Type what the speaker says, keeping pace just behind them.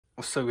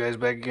What's up guys,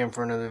 back again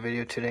for another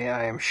video. Today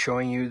I am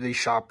showing you the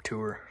shop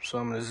tour. So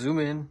I'm going to zoom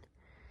in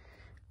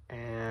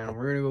and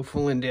we're going to go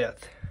full in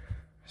depth.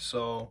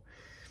 So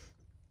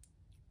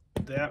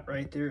that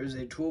right there is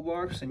a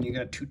toolbox, and you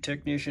got two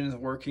technicians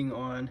working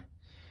on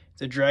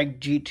the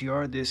Drag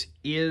GTR. This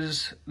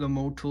is the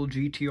Motul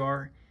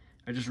GTR.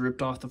 I just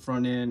ripped off the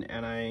front end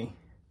and I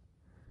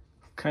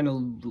kind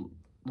of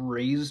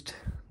raised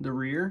the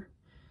rear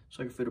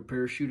so I could fit a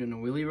parachute and a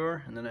wheelie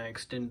bar, and then I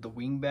extended the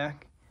wing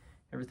back.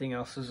 Everything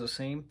else is the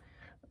same.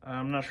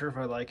 I'm not sure if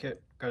I like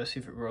it. Gotta see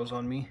if it grows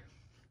on me.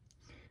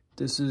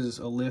 This is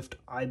a lift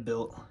I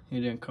built.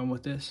 It didn't come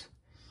with this,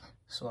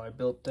 so I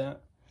built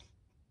that.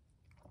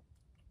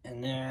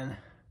 And then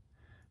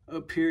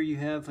up here you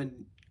have a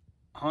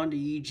Honda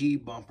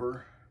EG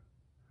bumper,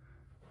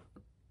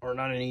 or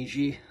not an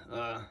EG,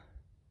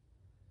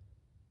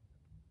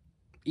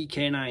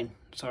 EK9,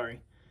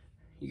 sorry.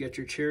 You got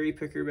your cherry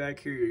picker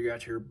back here. You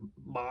got your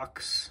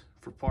box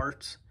for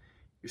parts,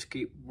 your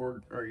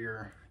skateboard or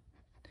your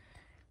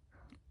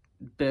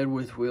bed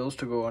with wheels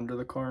to go under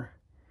the car.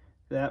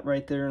 That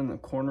right there in the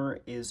corner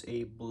is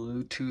a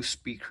Bluetooth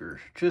speaker,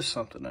 just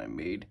something I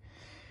made.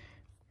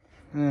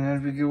 And then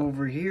as we go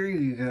over here,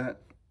 you got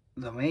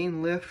the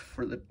main lift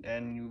for the,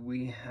 and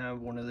we have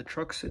one of the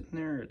trucks sitting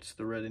there. It's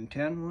the red and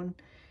tan one,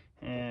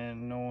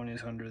 and no one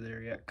is under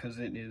there yet because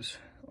it is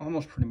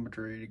almost pretty much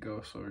ready to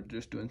go, so we're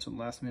just doing some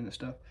last minute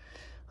stuff.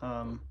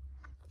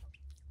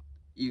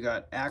 You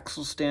got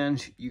axle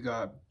stands, you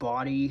got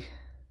body,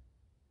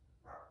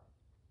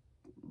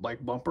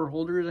 like bumper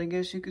holders, I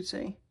guess you could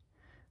say.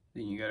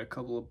 Then you got a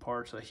couple of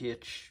parts, a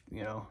hitch,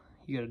 you know.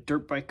 You got a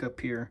dirt bike up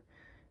here.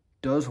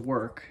 Does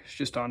work, it's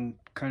just on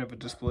kind of a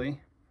display.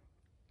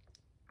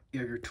 You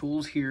have your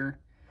tools here.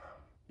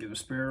 You have a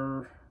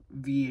spare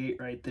V8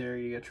 right there.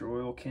 You got your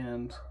oil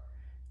cans,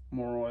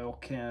 more oil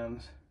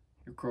cans,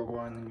 your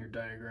crowbar, and then your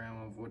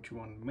diagram of what you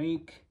want to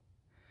make.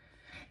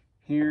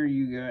 Here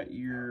you got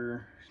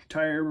your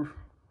tire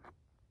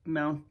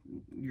mount,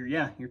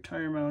 your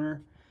tire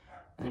mounter,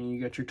 and you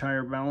got your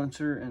tire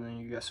balancer, and then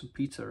you got some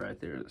pizza right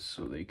there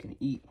so they can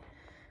eat.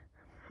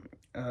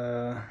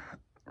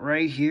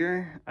 Right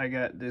here I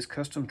got this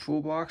custom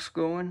toolbox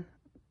going.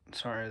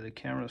 Sorry, the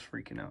camera's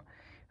freaking out.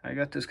 I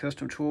got this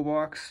custom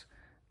toolbox,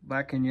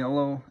 black and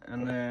yellow,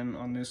 and then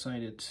on this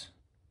side it's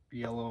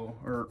yellow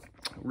or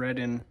red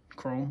and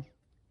chrome.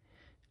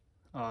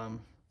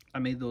 I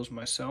made those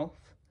myself.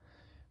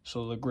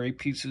 So the gray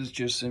pieces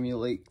just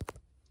simulate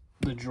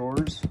the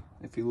drawers.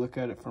 If you look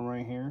at it from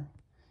right here,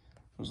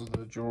 those are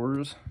the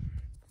drawers.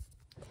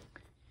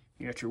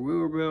 You got your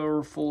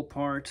wheelbarrow full of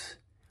parts,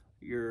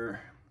 your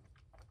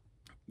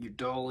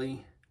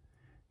dolly,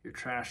 your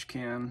trash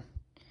can,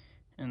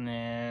 and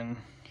then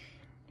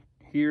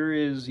here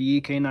is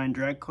the EK9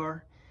 drag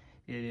car.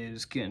 It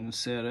is getting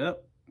set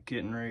up,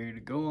 getting ready to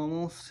go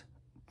almost,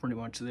 pretty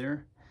much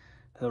there.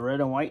 The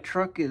red and white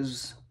truck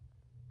is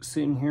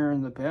sitting here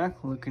in the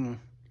back looking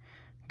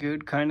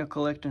good, kind of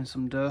collecting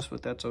some dust,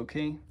 but that's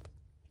okay.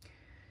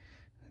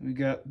 We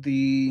got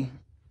the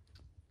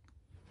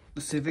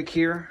Civic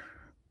here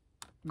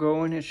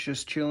going. It's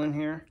just chilling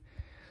here,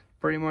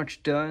 pretty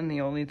much done. The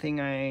only thing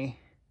I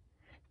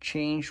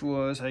changed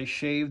was I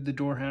shaved the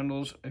door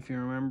handles. If you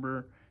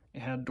remember, it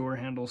had door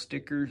handle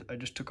stickers. I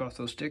just took off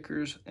those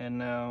stickers, and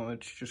now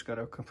it's just got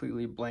a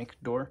completely blank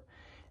door.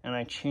 And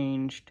I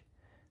changed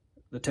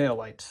the tail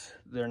lights.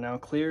 They're now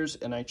clears,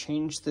 and I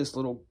changed this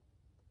little,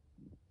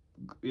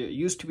 it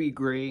used to be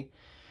gray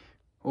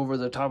over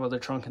the top of the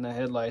trunk and the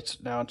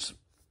headlights. Now it's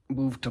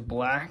moved to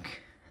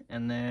black.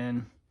 And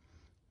then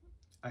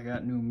I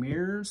got new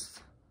mirrors.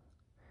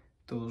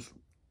 Those,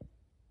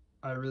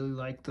 I really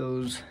like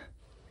those,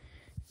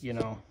 you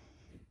know,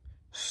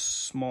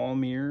 small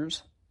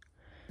mirrors.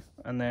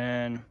 And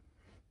then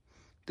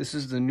this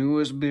is the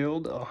newest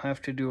build. I'll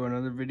have to do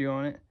another video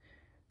on it.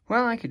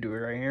 Well, I could do it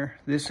right here.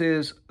 This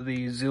is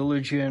the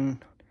Zildjian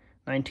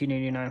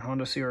 1989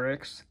 Honda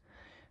CRX.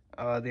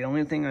 The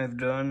only thing I've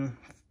done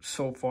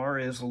so far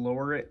is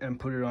lower it and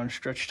put it on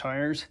stretch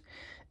tires.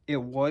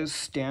 It was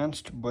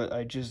stanced, but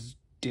I just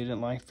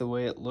didn't like the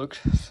way it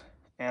looked.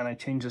 And I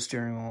changed the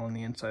steering wheel on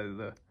the inside of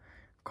the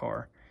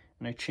car.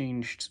 And I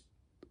changed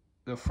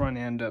the front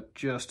end up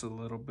just a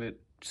little bit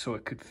so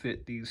it could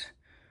fit these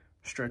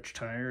stretch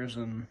tires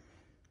and,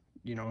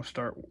 you know,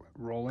 start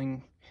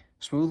rolling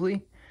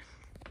smoothly.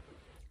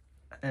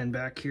 And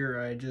back here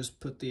I just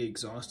put the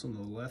exhaust on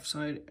the left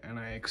side, and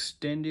I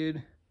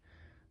extended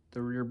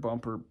the rear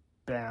bumper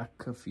back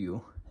a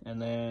few. And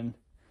then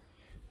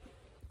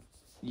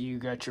you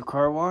got your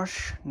car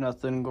wash,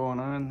 nothing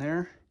going on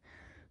there.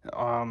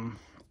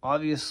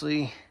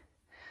 Obviously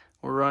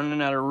we're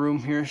running out of room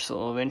here,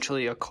 so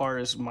eventually a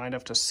car might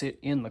have to sit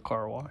in the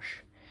car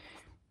wash.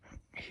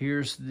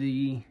 Here's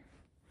the,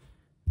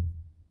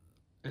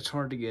 it's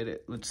hard to get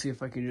it. Let's see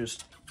if I can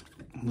just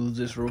move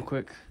this real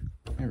quick.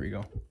 There we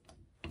go.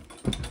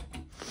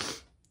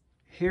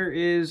 Here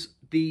is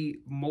the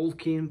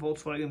Moleskine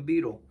Volkswagen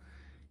Beetle.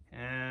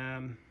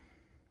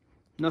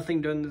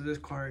 Nothing done to this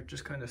car, it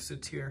just kind of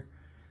sits here.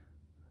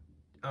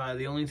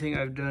 The only thing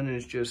I've done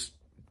is just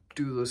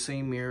do the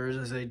same mirrors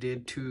as I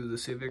did to the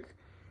Civic,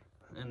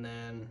 and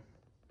then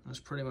that's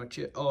pretty much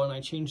it. Oh, and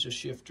I changed the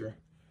shifter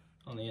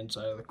on the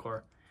inside of the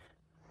car.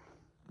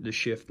 The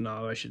shift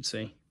knob, I should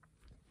say.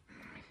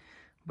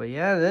 But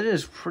yeah, that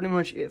is pretty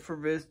much it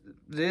for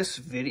this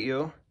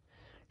video.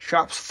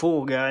 Shop's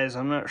full, guys.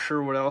 I'm not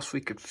sure what else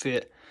we could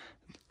fit.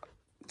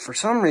 For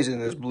some reason,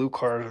 this blue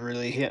car is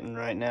really hitting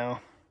right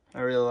now. I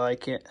really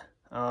like it.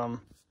 I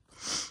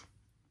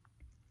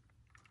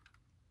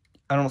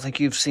don't think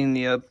you've seen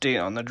the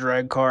update on the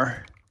drag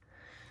car.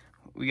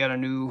 We got a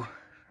new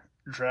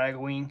drag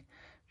wing.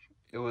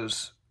 It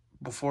was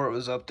before it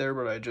was up there,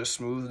 but I just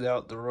smoothed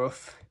out the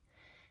roof,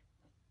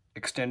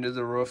 extended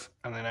the roof,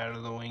 and then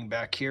added the wing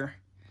back here.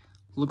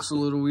 Looks a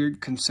little weird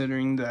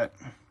considering that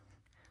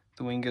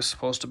the wing is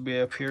supposed to be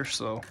up here,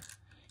 so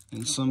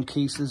in some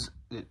cases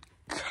it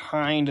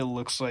kind of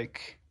looks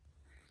like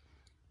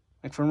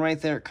from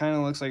right there, it kind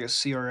of looks like a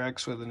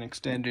CRX with an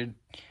extended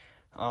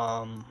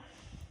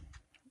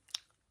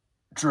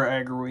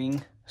drag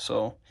wing.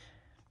 So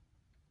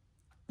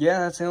yeah,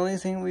 that's the only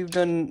thing we've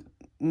done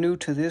new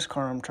to this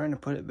car. I'm trying to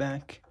put it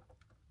back.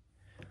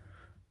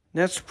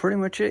 That's pretty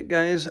much it,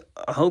 guys.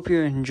 I hope you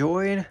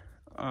enjoyed.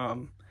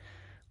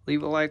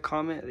 Leave a like,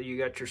 comment that you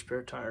got your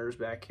spare tires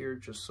back here,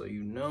 just so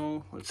you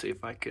know. Let's see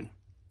if I can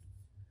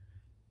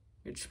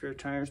get spare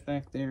tires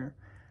back there.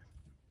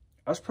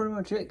 That's pretty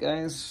much it,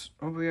 guys.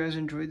 Hope you guys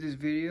enjoyed this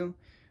video.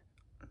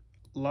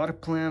 A lot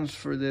of plans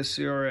for this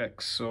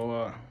CRX,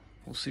 so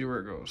we'll see where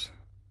it goes.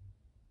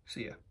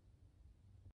 See ya.